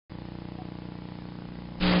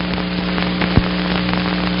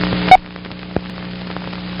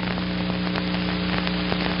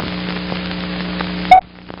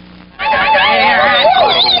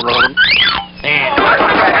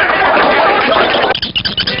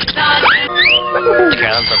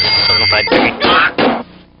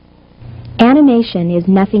Animation is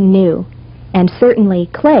nothing new, and certainly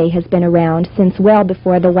clay has been around since well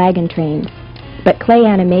before the wagon trains. But clay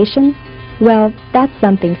animation? Well, that's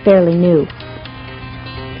something fairly new.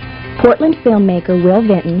 Portland filmmaker Will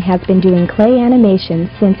Vinton has been doing clay animation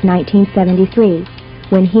since 1973,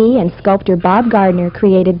 when he and sculptor Bob Gardner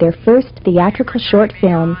created their first theatrical short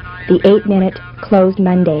film, the 8-minute Closed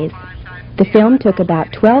Mondays. The film took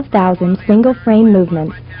about 12,000 single-frame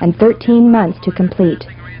movements and 13 months to complete,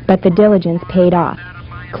 but the diligence paid off.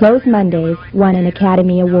 Closed Mondays won an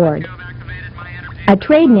Academy Award. A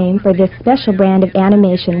trade name for this special brand of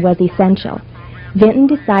animation was essential. Vinton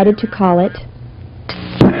decided to call it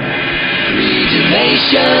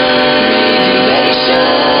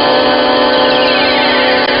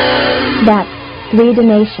That's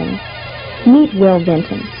three-dimation. Meet Will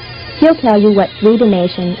Vinton. He'll tell you what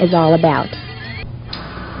three-dimation is all about.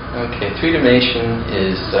 Okay, three-dimation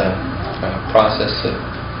is a process of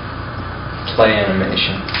play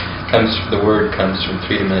animation. The word comes from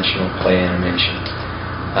three-dimensional play animation.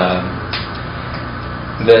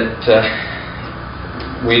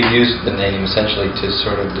 We've used the name essentially to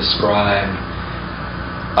sort of describe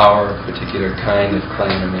our particular kind of clay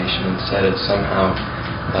animation and set it somehow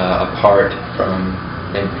apart from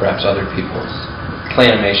maybe perhaps other people's. Clay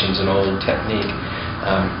animation is an old technique.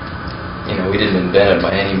 We didn't invent it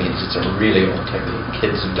by any means. It's a really old technique.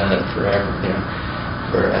 Kids have done it forever,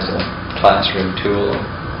 as a classroom tool,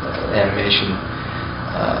 animation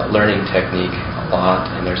learning technique a lot,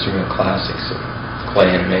 and there's some real classics of clay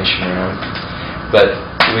animation around. But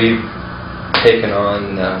we've taken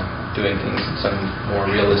on doing things in some more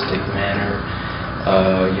realistic manner,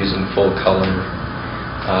 using full color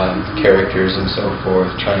characters and so forth,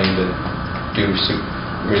 trying to do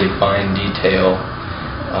really fine detail,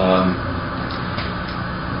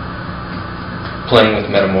 playing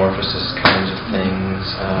with metamorphosis kinds of things,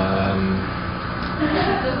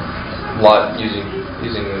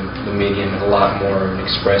 using the medium in a lot more of an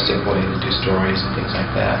expressive way to do stories and things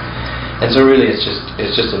like that. And so really it's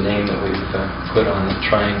just a name that we've put on it,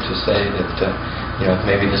 trying to say that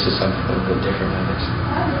maybe this is something a little bit different of it.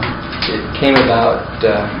 It came about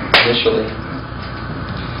initially,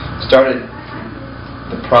 started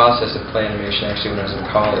the process of play animation actually when I was in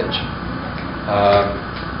college.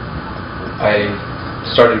 I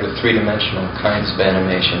started with three-dimensional kinds of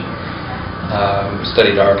animation. We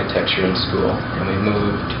studied architecture in school, and we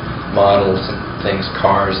moved models and things,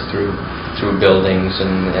 cars through buildings,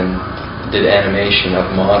 and did animation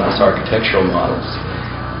of models, architectural models,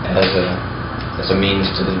 as a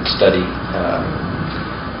means to study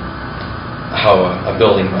how a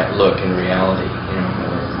building might look in reality,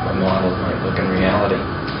 a model might look in reality,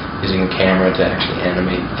 using a camera to actually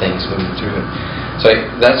animate things moving through it. So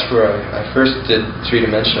that's where I first did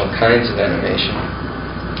three-dimensional kinds of animation,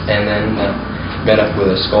 and then met up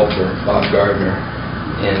with a sculptor, Bob Gardner,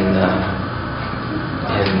 in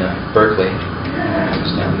Berkeley. I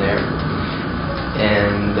was down there,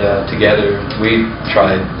 and together we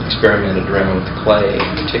experimented around with clay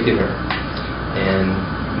in particular, and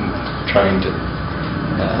trying to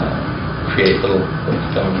create little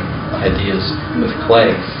film ideas with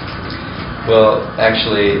clay. Well,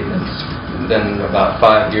 actually, then about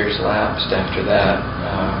 5 years lapsed after that,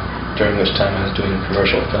 during which time I was doing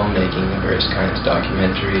commercial filmmaking of various kinds,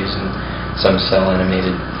 documentaries and some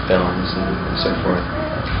cell-animated films and so forth,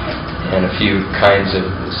 and a few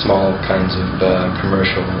small kinds of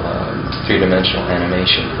commercial three-dimensional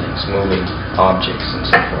animation things, moving objects and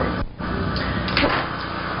so forth.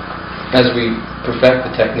 As we perfect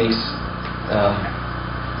the techniques,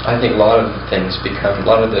 I think a lot of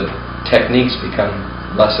the techniques become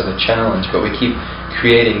less of a challenge, but we keep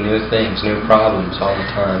creating new things, new problems all the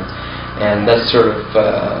time, and that's sort of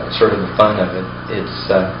the fun of it.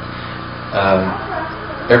 It's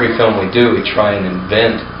every film we do, we try and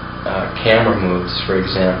invent camera moves, for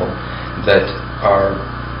example, that are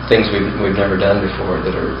things we've never done before,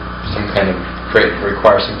 that are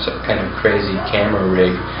require some kind of crazy camera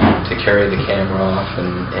rig to carry the camera off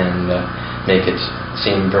and make it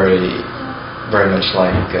seem very much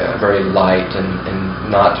like very light and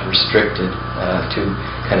not restricted to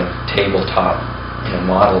kind of tabletop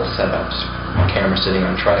model setups, camera sitting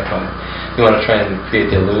on tripod. You want to try and create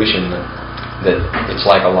the illusion that it's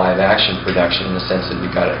like a live action production, in the sense that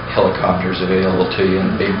you've got helicopters available to you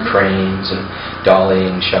and big cranes and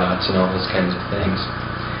dollying shots and all those kinds of things.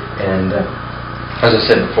 And as I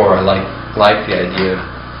said before, I like the idea of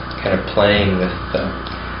kind of playing with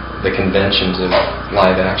the conventions of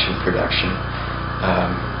live action production,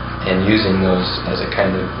 and using those as a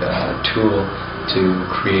kind of tool to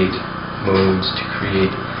create moves, to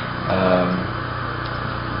create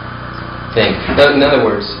thing. In other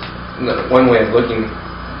words, one way of looking,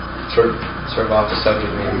 sort of off the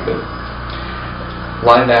subject maybe, but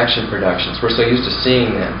live action productions, we're so used to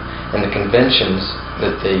seeing them and the conventions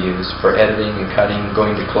that they use for editing and cutting,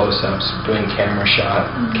 going to close-ups, doing camera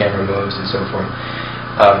moves and so forth.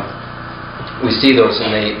 We see those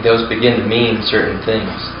and those begin to mean certain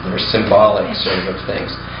things. They're symbolic sort of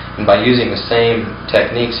things. And by using the same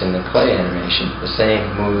techniques in the clay animation, the same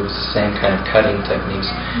moves, the same kind of cutting techniques,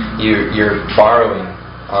 you're borrowing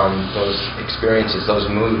on those experiences, those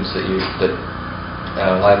moves that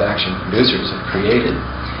live action producers have created,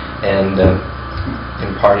 and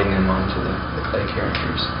imparting them onto the clay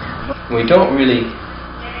characters. We don't really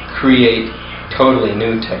create totally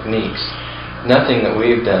new techniques. Nothing that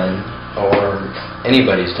we've done or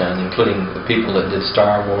anybody's done, including the people that did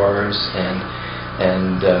Star Wars and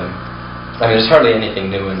I mean, there's hardly anything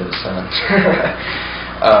new under the sun.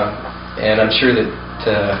 And I'm sure that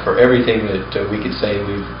for everything that we could say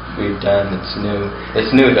we've done that's new,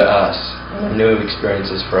 it's new to us. New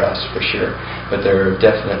experiences for us, for sure. But there are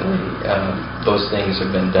definitely those things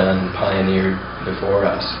have been done, pioneered before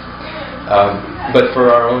us. But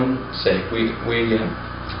for our own sake, we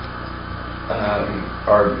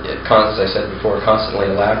are, as I said before, constantly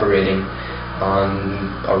elaborating on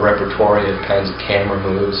a repertoire of kinds of camera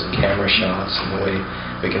moves and camera shots and the way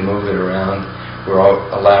we can move it around. We're all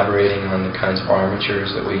elaborating on the kinds of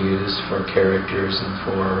armatures that we use for characters and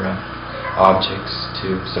for objects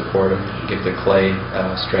to support them, give the clay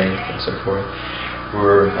strength and so forth.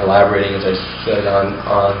 We're elaborating, as I said, on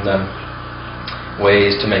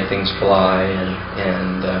ways to make things fly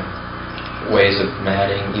and ways of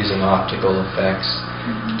matting, using optical effects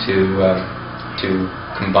to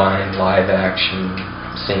combine live action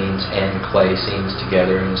scenes and clay scenes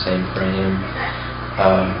together in the same frame.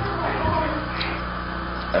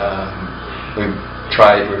 We're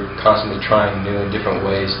constantly trying new and different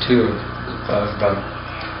ways too of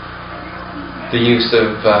the use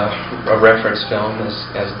of a reference film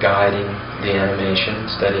as guiding the animation,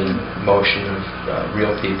 studying motion of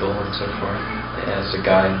real people and so forth as a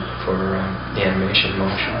guide for the animation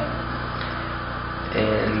motion.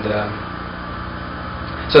 And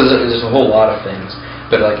so there's a whole lot of things,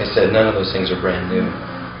 but like I said, none of those things are brand new.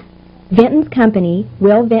 Vinton's company,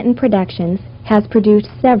 Will Vinton Productions, has produced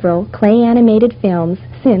several clay animated films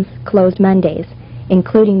since Closed Mondays,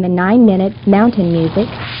 including the 9-minute Mountain Music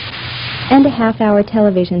and a half-hour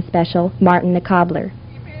television special, Martin the Cobbler,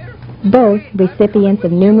 both recipients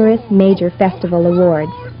of numerous major festival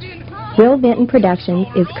awards. Will Vinton Productions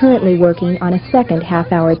is currently working on a second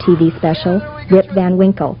half-hour TV special, Rip Van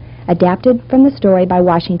Winkle, adapted from the story by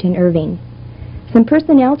Washington Irving. Some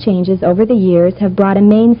personnel changes over the years have brought a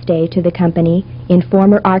mainstay to the company in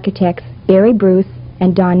former architects Barry Bruce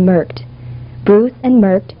and Don Merkt. Bruce and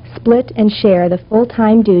Merkt split and share the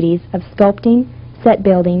full-time duties of sculpting, set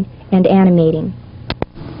building, and animating.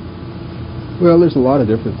 Well, there's a lot of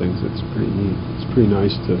different things that's pretty neat. It's pretty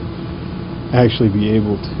nice to actually be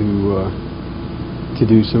able to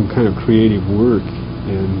do some kind of creative work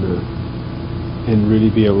and really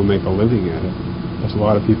be able to make a living at it. There's a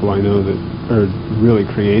lot of people I know that are really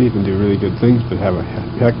creative and do really good things, but have a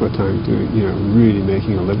heck of a time doing, really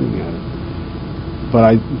making a living at it.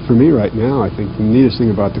 But for me right now, I think the neatest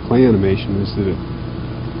thing about the clay animation is that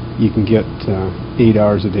you can get 8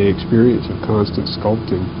 hours a day experience of constant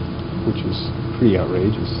sculpting, which is pretty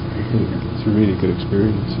outrageous. I think it's a really good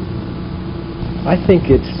experience. I think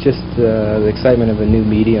it's just the excitement of a new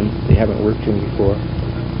medium they haven't worked in before.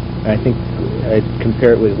 I think I'd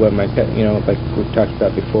compare it with what my like we talked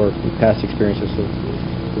about before, past experiences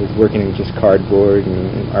with working in just cardboard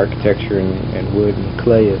and architecture and wood and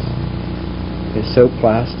clay is so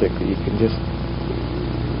plastic that you can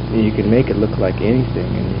make it look like anything,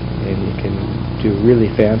 and you can do really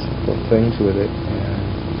fanciful things with it,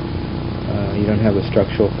 and you don't have the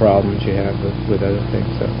structural problems you have with other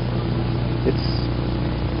things. So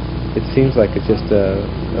it seems like it's just a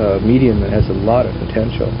medium that has a lot of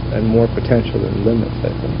potential, and more potential than limits,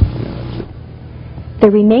 I think. The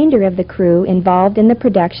remainder of the crew involved in the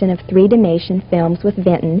production of three-dimension films with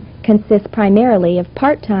Vinton consists primarily of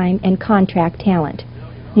part-time and contract talent.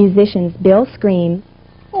 Musicians Bill Scream,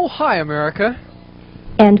 oh, hi, America,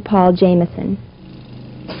 and Paul Jameson.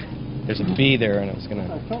 There's a bee there, and I was going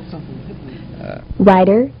to...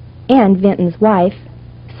 Writer and Vinton's wife,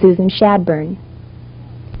 Susan Shadburne,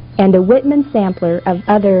 and a Whitman sampler of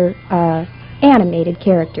other animated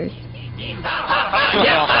characters.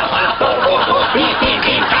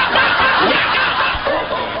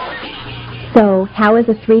 So, how is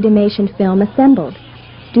a three-dimension film assembled?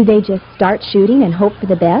 Do they just start shooting and hope for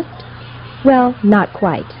the best? Well, not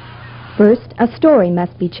quite. First, a story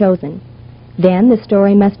must be chosen. Then the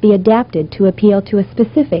story must be adapted to appeal to a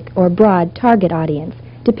specific or broad target audience,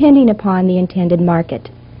 depending upon the intended market.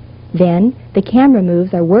 Then, the camera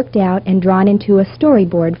moves are worked out and drawn into a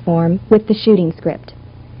storyboard form with the shooting script.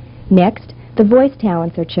 Next, the voice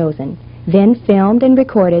talents are chosen, then filmed and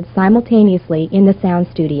recorded simultaneously in the sound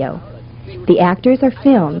studio. The actors are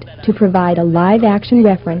filmed to provide a live-action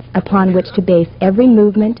reference upon which to base every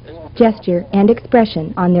movement, gesture, and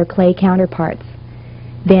expression on their clay counterparts.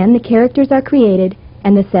 Then the characters are created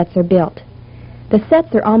and the sets are built. The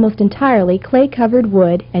sets are almost entirely clay-covered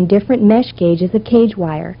wood and different mesh gauges of cage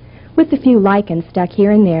wire, with a few lichens stuck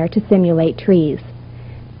here and there to simulate trees.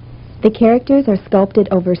 The characters are sculpted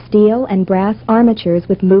over steel and brass armatures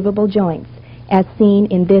with movable joints, as seen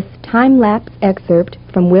in this time-lapse excerpt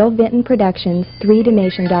from Will Vinton Productions'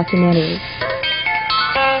 three-dimension documentary.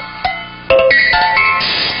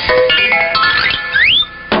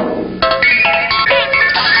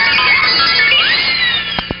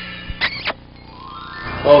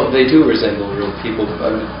 Oh, they do resemble real people.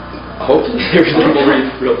 Hopefully they resemble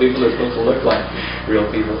real people. They're supposed to look like real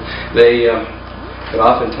people. But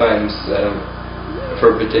oftentimes,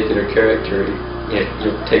 for a particular character,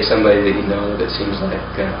 you'll take somebody that you know that seems like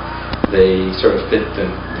they sort of fit the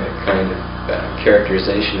kind of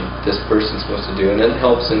characterization this person's supposed to do, and it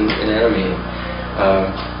helps in animating.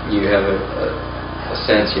 You have a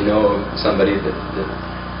sense, you know, of somebody that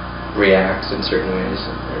reacts in certain ways,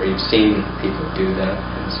 or you've seen people do that,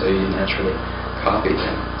 and so you naturally copy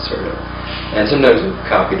them, sort of. And sometimes we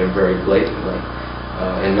copy them very blatantly.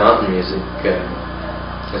 In mountain music,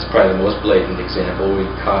 that's probably the most blatant example. We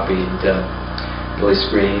copied Billy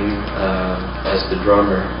Scream as the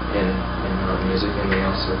drummer in mountain music, and we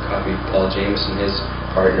also copied Paul Jameson, his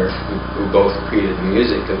partner, who both created the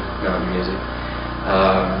music of mountain music,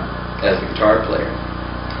 as the guitar player.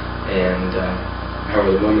 And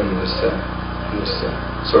however, the woman was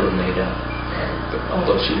sort of made up, but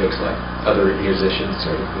although she looks like other musicians,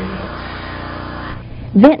 sort of made up.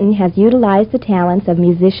 Vinton has utilized the talents of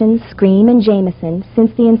musicians Scream and Jameson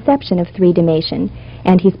since the inception of three-dimension,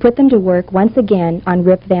 and he's put them to work once again on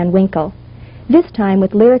Rip Van Winkle, this time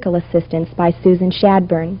with lyrical assistance by Susan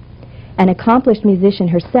Shadburne. An accomplished musician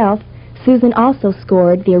herself, Susan also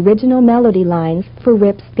scored the original melody lines for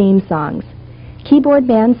Rip's theme songs. Keyboard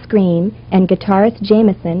man Scream and guitarist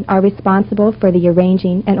Jameson are responsible for the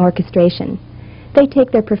arranging and orchestration. They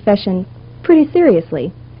take their profession pretty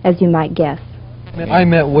seriously, as you might guess. I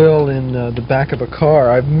met Will in the back of a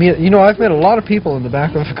car. I've met a lot of people in the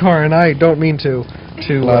back of a car, and I don't mean to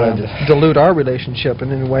dilute our relationship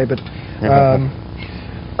in any way, but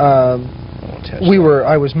I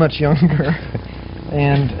was much younger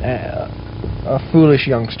and a foolish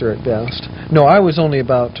youngster at best. No, I was only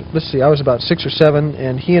about, I was about 6 or 7,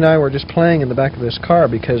 and he and I were just playing in the back of this car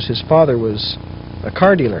because his father was a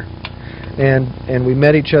car dealer, and we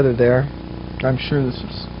met each other there. I'm sure this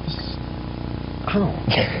is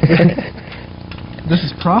this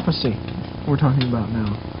is prophecy we're talking about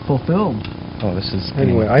now, fulfilled. Oh, this is...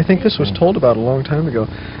 Anyway, I think this was told about a long time ago.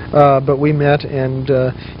 But we met, and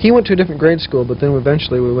he went to a different grade school, but then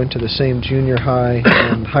eventually we went to the same junior high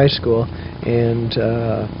and high school, and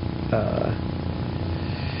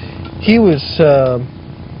he was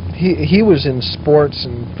in sports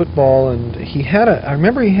and football, and I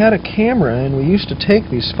remember he had a camera, and we used to take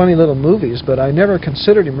these funny little movies, but I never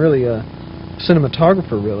considered him really a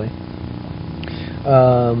cinematographer, really.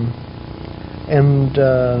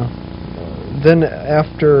 Then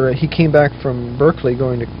after he came back from Berkeley,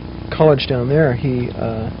 going to college down there, he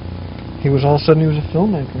was all of a sudden he was a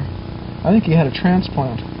filmmaker. I think he had a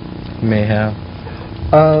transplant. May have.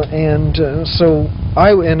 So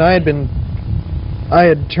I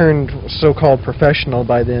had turned so-called professional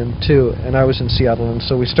by then too, and I was in Seattle, and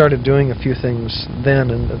so we started doing a few things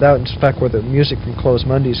then, and that, in fact, where the music from Closed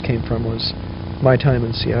Mondays came from was my time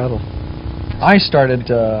in Seattle. I started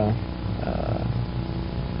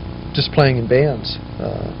just playing in bands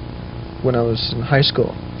when I was in high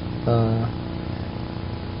school.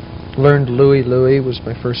 Learned Louie Louie was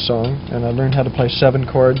my first song, and I learned how to play 7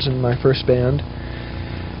 chords in my first band.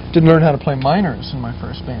 Didn't learn how to play minors in my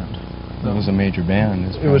first band. It was a major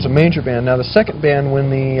band. It was a major band. Now the second band, when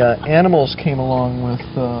the Animals came along with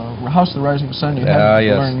House of the Rising Sun, you had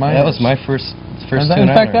to learn minors. That was my first tune. In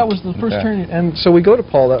fact, that was the first turn. And so we go to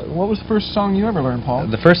Paul. What was the first song you ever learned, Paul?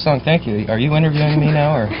 The first song, thank you. Are you interviewing me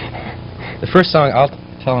now, or? The first song, I'll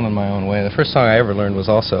tell him in my own way. The first song I ever learned was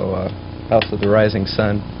also House of the Rising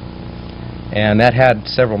Sun, and that had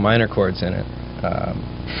several minor chords in it.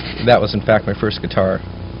 That was, in fact, my first guitar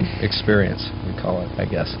experience, we call it, I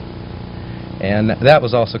guess. And that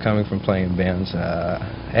was also coming from playing in bands.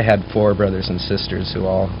 I had 4 brothers and sisters who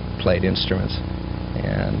all played instruments,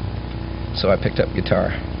 and so I picked up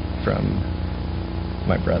guitar from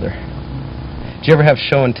my brother. Did you ever have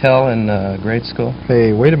show and tell in grade school?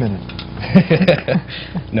 Hey, wait a minute.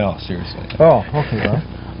 No, seriously. Oh, okay, well.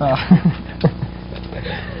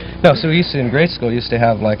 No, so we used to, in grade school, used to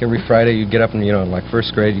have, like, every Friday you'd get up and, you know, like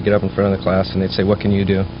first grade, you'd get up in front of the class and they'd say, what can you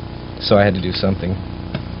do? So I had to do something.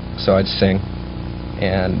 So I'd sing,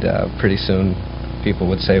 and pretty soon people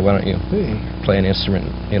would say, why don't you play an instrument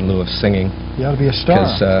in lieu of singing? You ought to be a star.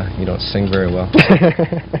 Because you don't sing very well.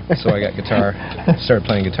 So I got guitar, started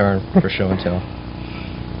playing guitar for show and tell.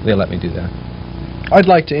 They let me do that. I'd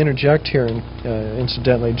like to interject here,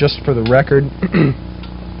 incidentally, just for the record,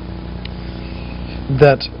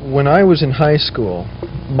 that when I was in high school,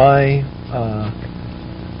 my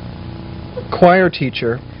choir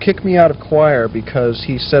teacher kicked me out of choir because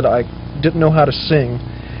he said I didn't know how to sing,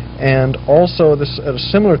 and also at a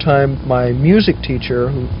similar time, my music teacher,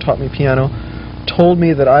 who taught me piano, told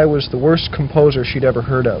me that I was the worst composer she'd ever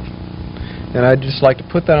heard of. And I'd just like to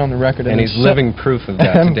put that on the record. And he's living proof of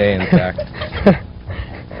that today, in fact.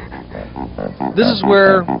 This is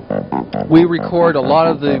where we record a lot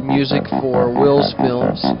of the music for Will's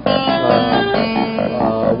films.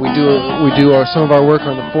 We do some of our work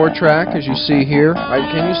on the 4-track, as you see here.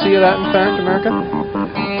 Can you see that, in fact, America?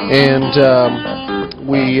 And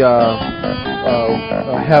we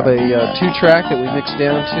have a 2-track that we mix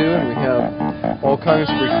down to, and we have all kinds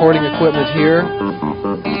of recording equipment here.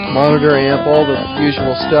 Monitor, amp, all the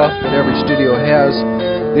usual stuff that every studio has.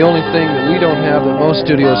 The only thing that we don't have that most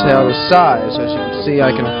studios have is size. As you can see,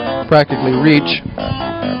 I can practically reach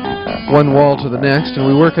one wall to the next, and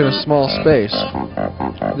we work in a small space.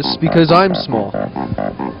 This is because I'm small.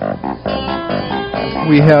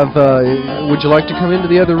 We have, would you like to come into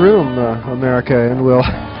the other room, America, and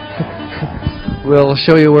we'll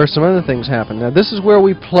show you where some other things happen. Now, this is where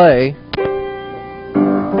we play.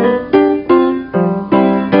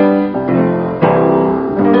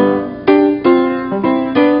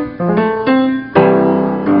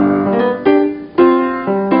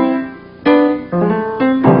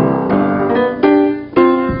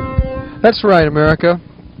 That's right, America.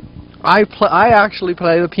 I actually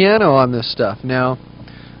play the piano on this stuff. Now,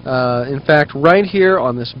 in fact, right here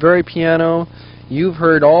on this very piano, you've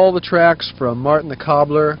heard all the tracks from Martin the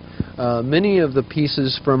Cobbler, many of the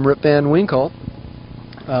pieces from Rip Van Winkle.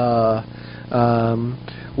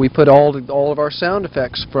 We put all of our sound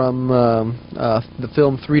effects from the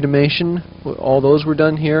film Jameson. All those were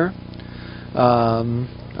done here.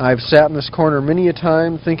 I've sat in this corner many a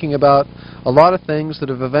time thinking about a lot of things that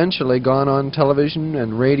have eventually gone on television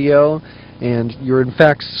and radio, and you're in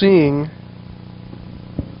fact seeing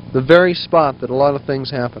the very spot that a lot of things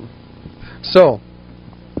happen. So,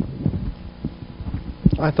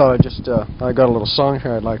 I thought I got a little song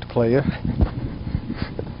here I'd like to play you.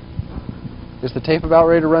 Is the tape about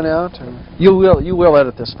ready to run out? You will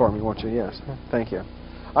edit this for me, won't you? Yes. Thank you.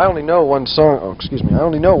 I only know one song. Oh, excuse me. I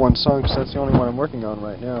only know one song because that's the only one I'm working on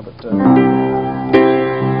right now. But.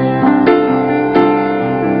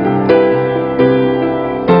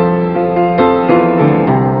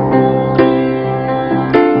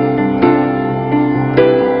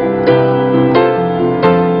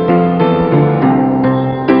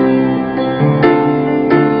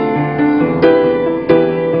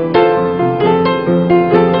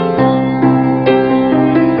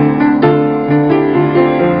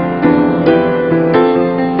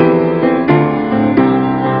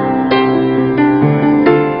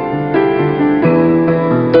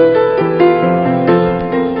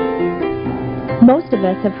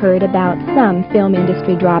 Have heard about some film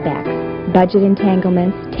industry drawbacks, budget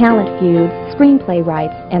entanglements, talent feuds, screenplay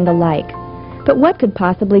rights, and the like. But what could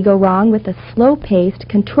possibly go wrong with a slow-paced,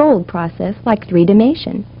 controlled process like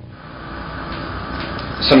Jameson?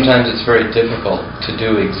 Sometimes it's very difficult to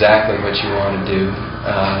do exactly what you want to do,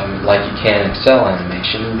 like you can in cell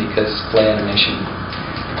animation, because clay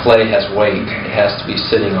has weight. It has to be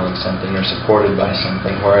sitting on something or supported by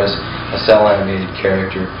something, whereas a cell animated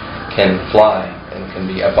character can fly and can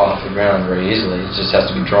be up off the ground very easily. It just has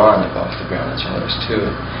to be drawn up off the ground. That's all there is to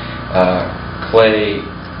it. Clay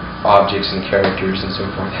objects and characters and so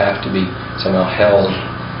forth have to be somehow held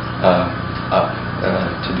up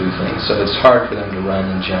to do things. So it's hard for them to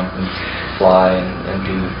run and jump and fly and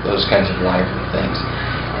do those kinds of lively things.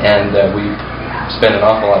 And we spend an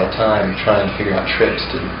awful lot of time trying to figure out tricks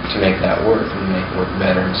to make that work and make it work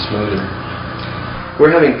better and smoother.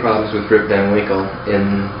 We're having problems with Rip Van Winkle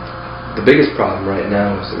in The biggest problem right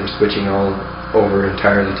now is that we're switching all over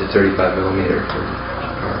entirely to 35 millimeter for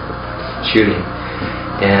our shooting,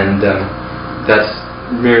 and that's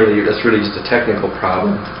really just a technical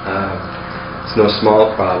problem. It's no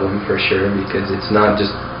small problem for sure, because it's not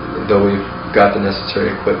just, though we've got the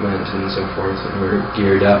necessary equipment and so forth and we're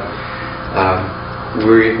geared up,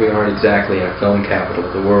 we aren't exactly in a film capital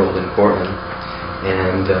of the world in Portland,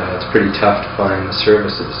 and it's pretty tough to find the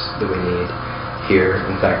services that we need here.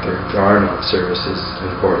 In fact, there are not services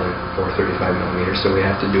in Portland for 35 millimeter, so we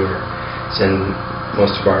have to send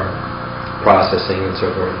most of our processing and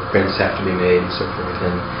so forth. Prints have to be made and so forth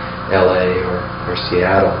in LA or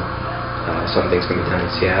Seattle. Some things can be done in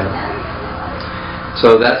Seattle.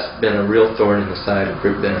 So that's been a real thorn in the side of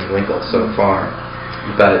Rip Van Winkle so far,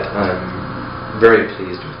 but I'm very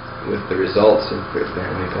pleased with the results of Rip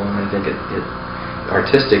Van Winkle, and I think it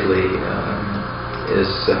artistically is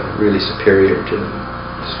really superior to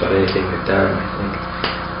just about anything we've done, I think,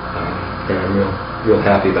 and I'm real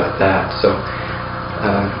happy about that. So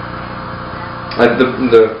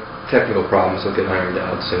the technical problems will get ironed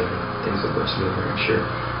out soon, and things will go smoother, I'm sure.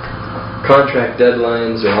 Contract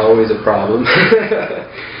deadlines are always a problem,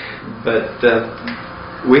 but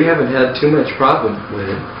we haven't had too much problem with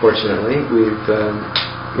it, fortunately.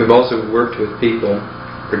 We've also worked with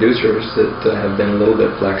producers that have been a little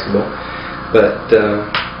bit flexible, but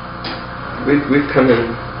we've come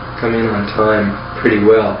in on time pretty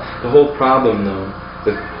well. The whole problem, though,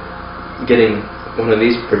 with getting one of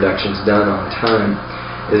these productions done on time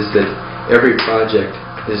is that every project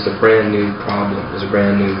is a brand new problem, is a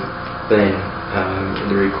brand new thing.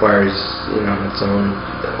 It requires, its own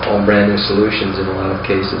all brand new solutions in a lot of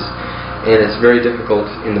cases, and it's very difficult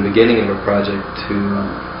in the beginning of a project to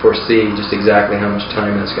foresee just exactly how much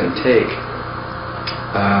time that's going to take.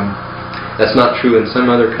 That's not true in some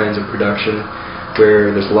other kinds of production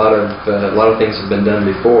where there's a lot of things have been done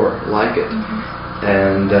before like it,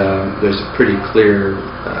 and there's a pretty clear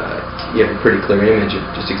you have a pretty clear image of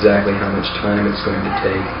just exactly how much time it's going to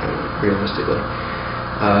take realistically.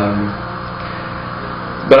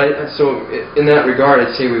 So in that regard,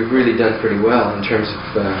 I'd say we've really done pretty well in terms of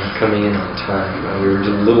coming in on time. We were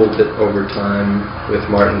just a little bit over time with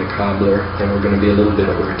Martin the Cobbler, and we're going to be a little bit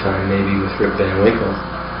over time maybe with Rip Van Winkle,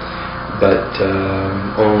 but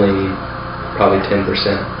only probably 10%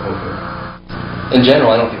 over. In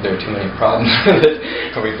general, I don't think there are too many problems with it,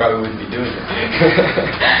 or we probably wouldn't be doing it.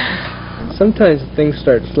 Sometimes things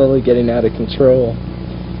start slowly getting out of control,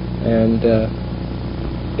 and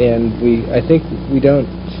I think we don't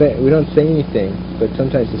say anything, but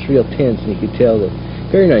sometimes it's real tense, and you can tell that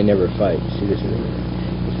Barry and I never fight. See, this is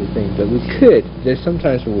the thing, but we could. There's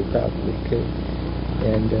sometimes where we probably could,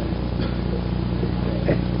 and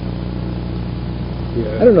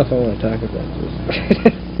I don't know if I want to talk about this.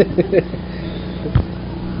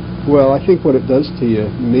 Well, I think what it does to you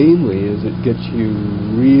mainly is it gets you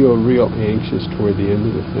real anxious toward the end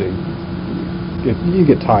of the thing. You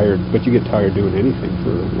get tired, but you get tired doing anything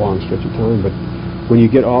for a long stretch of time. But when you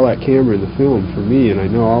get all that camera in the film, for me, and I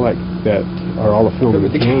know all that are all the film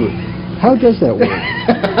in the camera, how does that work?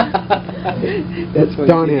 That's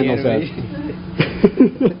Don handles that.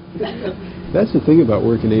 That's the thing about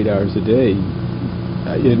working 8 hours a day.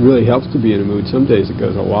 It really helps to be in a mood. Some days it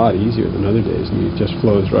goes a lot easier than other days, and it just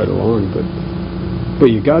flows right along. But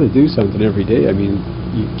you got to do something every day. I mean,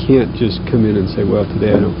 you can't just come in and say, well,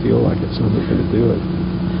 today I don't feel like it, so I'm not going to do it.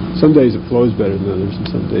 Some days it flows better than others, and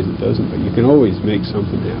some days it doesn't, but you can always make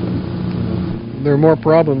something happen. There are more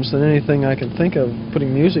problems than anything I can think of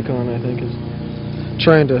putting music on, I think, is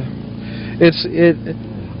trying to...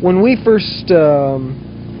 When we first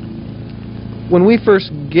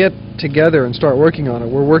get together and start working on it,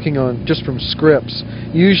 we're working on just from scripts,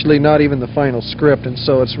 usually not even the final script, and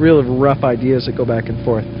so it's real rough ideas that go back and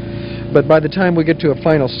forth. But by the time we get to a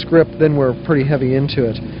final script, then we're pretty heavy into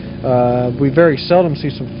it. We very seldom see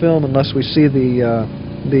some film unless we see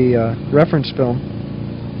the reference film.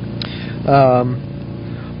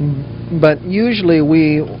 But usually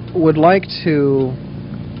we would like to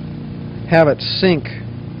have it sync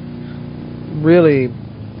really,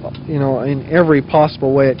 in every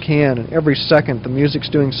possible way it can, and every second the music's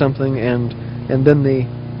doing something, and then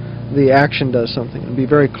the action does something, and be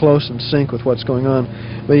very close in sync with what's going on.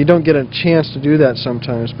 But you don't get a chance to do that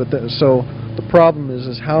sometimes. So the problem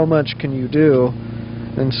is how much can you do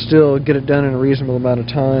and still get it done in a reasonable amount of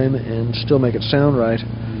time and still make it sound right?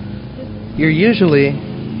 You're usually,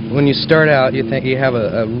 when you start out, you think you have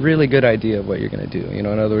a really good idea of what you're going to do. In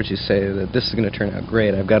other words, you say that this is going to turn out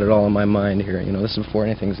great. I've got it all in my mind here. This is before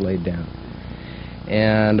anything's laid down.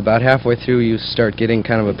 And about halfway through, you start getting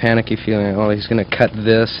kind of a panicky feeling, oh, he's going to cut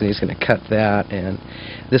this, and he's going to cut that, and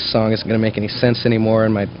this song isn't going to make any sense anymore,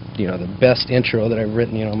 and my, the best intro that I've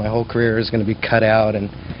written, my whole career is going to be cut out, and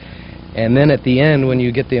then at the end, when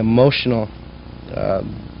you get the emotional,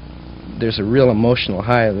 there's a real emotional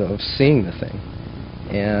high of seeing the thing,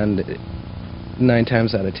 and 9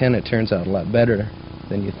 times out of 10, it turns out a lot better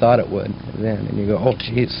than you thought it would then, and you go, oh,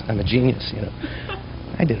 geez, I'm a genius,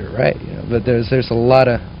 I did it right, But there's a lot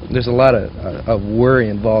of worry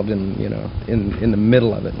involved in in the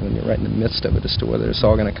middle of it, when you're right in the midst of it, as to whether it's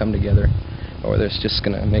all going to come together or whether it's just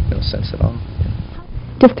going to make no sense at all.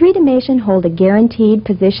 Does Three-Dimation hold a guaranteed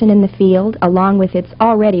position in the field, along with its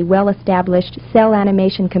already well-established cell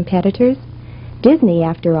animation competitors? Disney,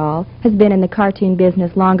 after all, has been in the cartoon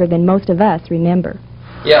business longer than most of us remember.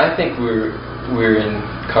 Yeah, I think we're in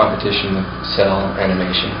competition with cell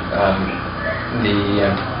animation. The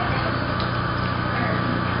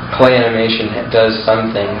clay animation does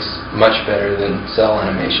some things much better than cell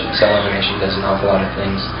animation. Cell animation does an awful lot of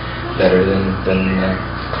things better than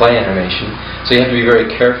clay animation. So you have to be very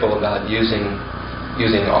careful about using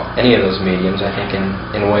any of those mediums, I think,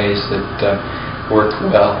 in ways that work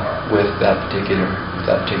well with that particular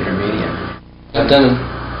medium. I've done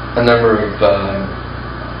a number of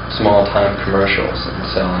small-time commercials in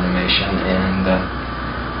cell animation and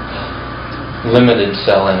limited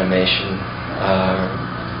cell animation,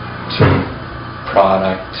 sort of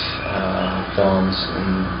product films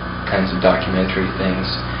and kinds of documentary things.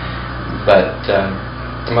 But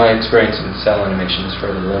my experience in cell animation is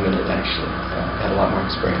fairly limited, actually. I had a lot more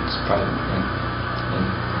experience probably in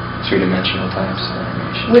three-dimensional types of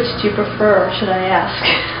animation. Which do you prefer, should I ask?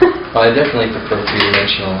 Well, I definitely prefer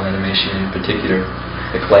three-dimensional animation, in particular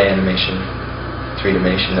the clay animation,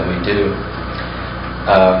 three-dimension that we do.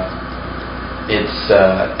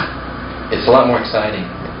 It's a lot more exciting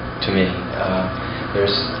to me.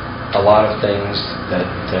 There's a lot of things that,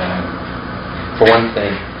 for one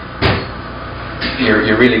thing,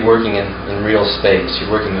 you're really working in real space.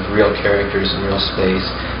 You're working with real characters in real space.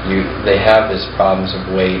 They have these problems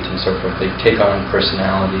of weight and so forth. They take on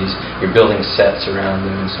personalities. You're building sets around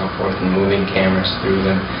them and so forth, and moving cameras through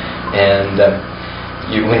them. And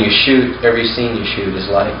when you shoot, every scene you shoot is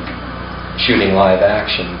like shooting live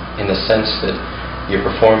action, in the sense that you're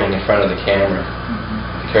performing in front of the camera.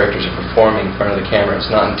 The characters are performing in front of the camera. It's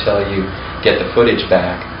not until you get the footage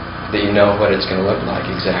back that you know what it's going to look like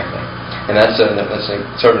exactly. And that's a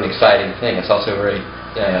sort of an exciting thing. It's also a very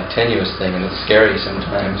tenuous thing, and it's scary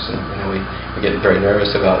sometimes. And we get very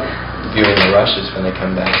nervous about viewing the rushes when they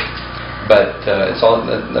come back. But it's all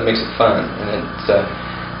that makes it fun, and it's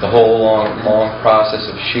the whole long process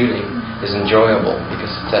of shooting is enjoyable because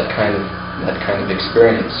it's that kind of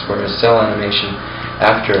experience. Whereas cell animation,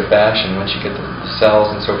 after a fashion, once you get the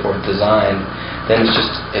cells and so forth designed, then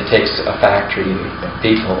it takes a factory of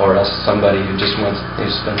people, or else somebody who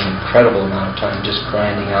spends an incredible amount of time just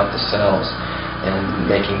grinding out the cells and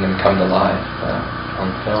making them come to life on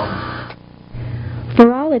film.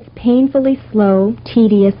 For all its painfully slow,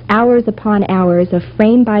 tedious hours upon hours of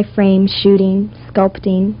frame-by-frame shooting,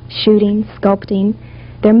 sculpting,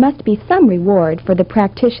 there must be some reward for the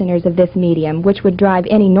practitioners of this medium, which would drive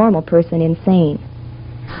any normal person insane.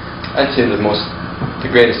 I'd say the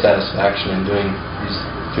greatest satisfaction in doing these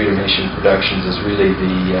three-dimension productions is really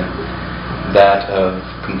that of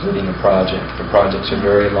completing a project. The projects are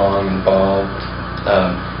very long, involved,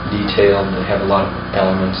 detailed. They have a lot of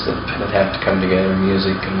elements that have to come together: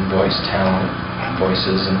 music and voice talent,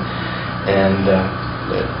 voices, and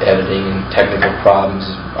editing and technical problems,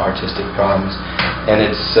 artistic problems. And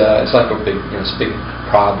it's like a big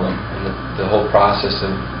problem. And the whole process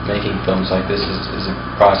of making films like this is a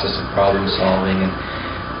process of problem solving and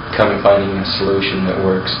finding a solution that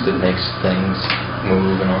works, that makes things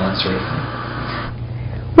move and all that sort of thing.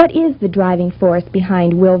 What is the driving force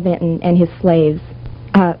behind Will Vinton and his slaves,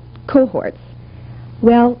 cohorts?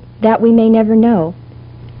 Well, that we may never know.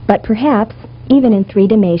 But perhaps, even in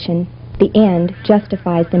three-dimension, the end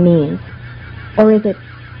justifies the means. Or is it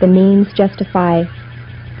the means justify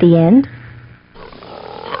the end?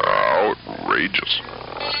 Outrageous.